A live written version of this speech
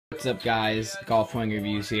What's up guys, Golf Swing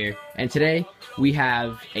Reviews here, and today we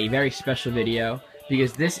have a very special video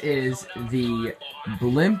because this is the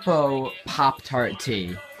Blimpo Pop-Tart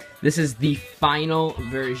tea. This is the final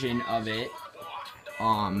version of it.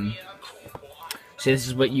 So this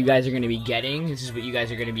is what you guys are going to be getting, this is what you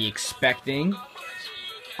guys are going to be expecting.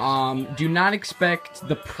 Do not expect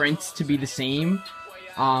the prints to be the same.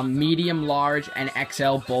 Medium, large, and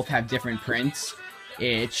XL both have different prints.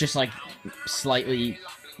 It's just like slightly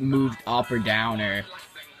moved up or down, or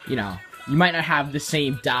you know, you might not have the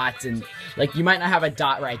same dots, and like you might not have a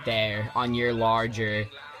dot right there on your large or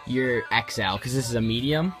your XL because this is a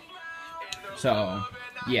medium. So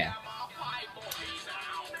yeah,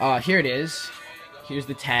 here it is. Here's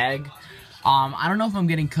the tag. I don't know if I'm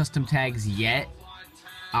getting custom tags yet,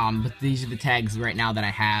 but these are the tags right now that I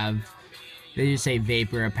have. They just say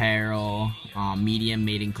Vapor Apparel, medium,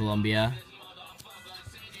 made in Colombia.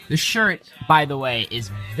 The shirt, by the way,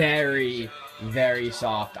 is very, very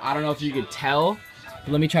soft. I don't know if you could tell,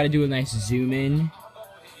 but let me try to do a nice zoom in.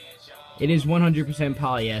 It is 100%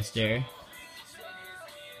 polyester.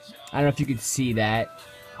 I don't know if you could see that.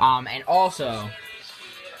 And also,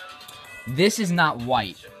 this is not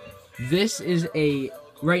white. This is a,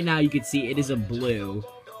 right now you can see it is a blue.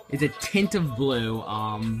 It's a tint of blue.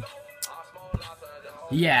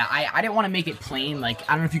 Yeah, I didn't want to make it plain. Like,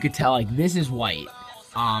 I don't know if you could tell, like, this is white.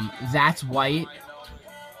 That's white,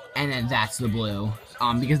 and then that's the blue.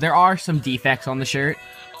 Because there are some defects on the shirt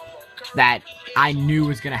that I knew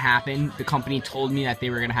was gonna happen. The company told me that they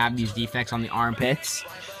were gonna have these defects on the armpits.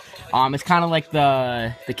 It's kind of like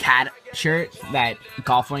the cat shirt that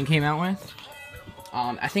Golf Wing came out with.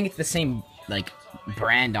 I think it's the same, like,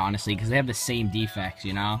 brand, honestly, because they have the same defects,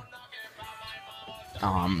 you know?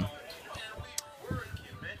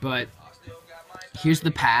 But here's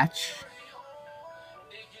the patch.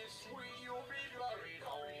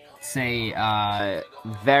 It's a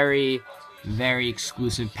very, very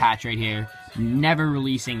exclusive patch right here. Never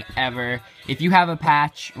releasing ever. If you have a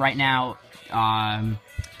patch right now,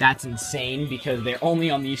 that's insane because they're only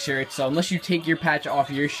on these shirts. So unless you take your patch off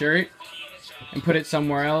your shirt and put it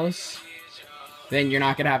somewhere else, then you're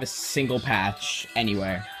not gonna have a single patch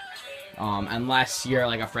anywhere, unless you're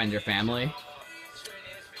like a friend or family.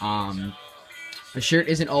 The shirt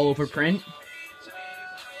isn't all over print.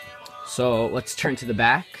 So let's turn to the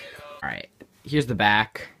back. Alright, here's the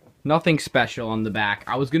back. Nothing special on the back.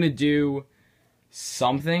 I was gonna do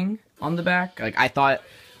something on the back. Like, I thought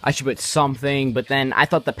I should put something, but then I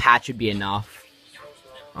thought the patch would be enough.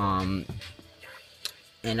 And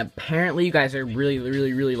apparently you guys are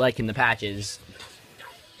really liking the patches.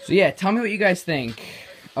 So yeah, tell me what you guys think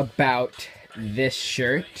about this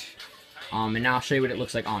shirt. And now I'll show you what it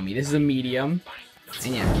looks like on me. This is a medium.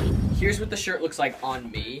 And yeah, here's what the shirt looks like on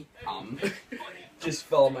me. Just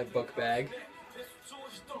fell in my book bag.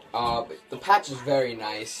 The patch is very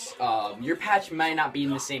nice. Your patch might not be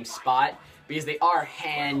in the same spot because they are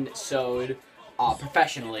hand sewed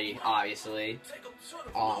professionally, obviously.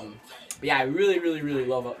 But yeah, I really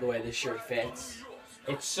love the way this shirt fits.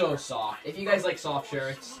 It's so soft. If you guys like soft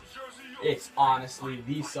shirts, it's honestly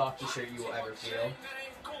the softest shirt you will ever feel.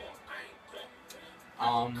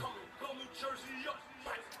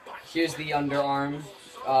 Here's the underarm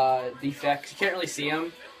defects. You can't really see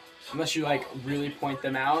them unless you like really point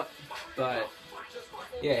them out. But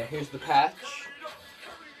yeah, here's the patch.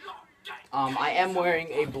 I am wearing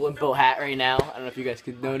a Blimpo hat right now. I don't know if you guys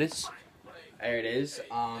could notice. There it is.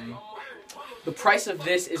 The price of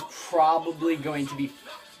this is probably going to be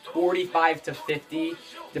 $45 to $50,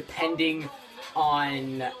 depending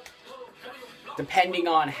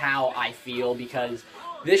on how I feel, because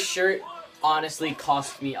this shirt honestly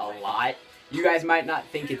cost me a lot. You guys might not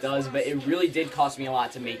think it does, but it really did cost me a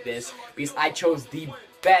lot to make this because I chose the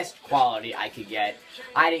best quality I could get.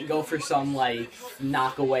 I didn't go for some like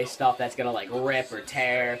knockaway stuff that's gonna like rip or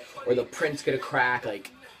tear, or the print's gonna crack.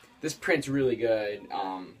 Like, this print's really good.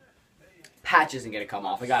 Patch isn't gonna come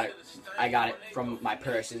off. I got it from my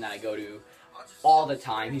person that I go to all the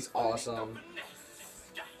time. He's awesome.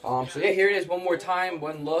 So yeah, here it is one more time,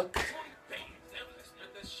 one look.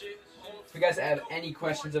 If you guys have any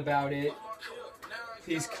questions about it,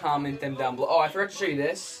 please comment them down below. Oh, I forgot to show you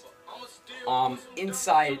this.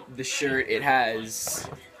 Inside the shirt, it has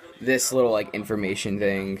this little like information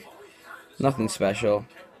thing. Nothing special.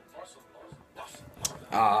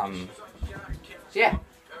 So yeah,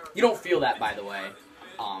 you don't feel that, by the way.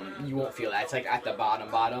 You won't feel that. It's like at the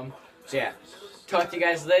bottom. So yeah, talk to you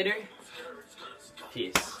guys later.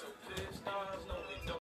 Peace.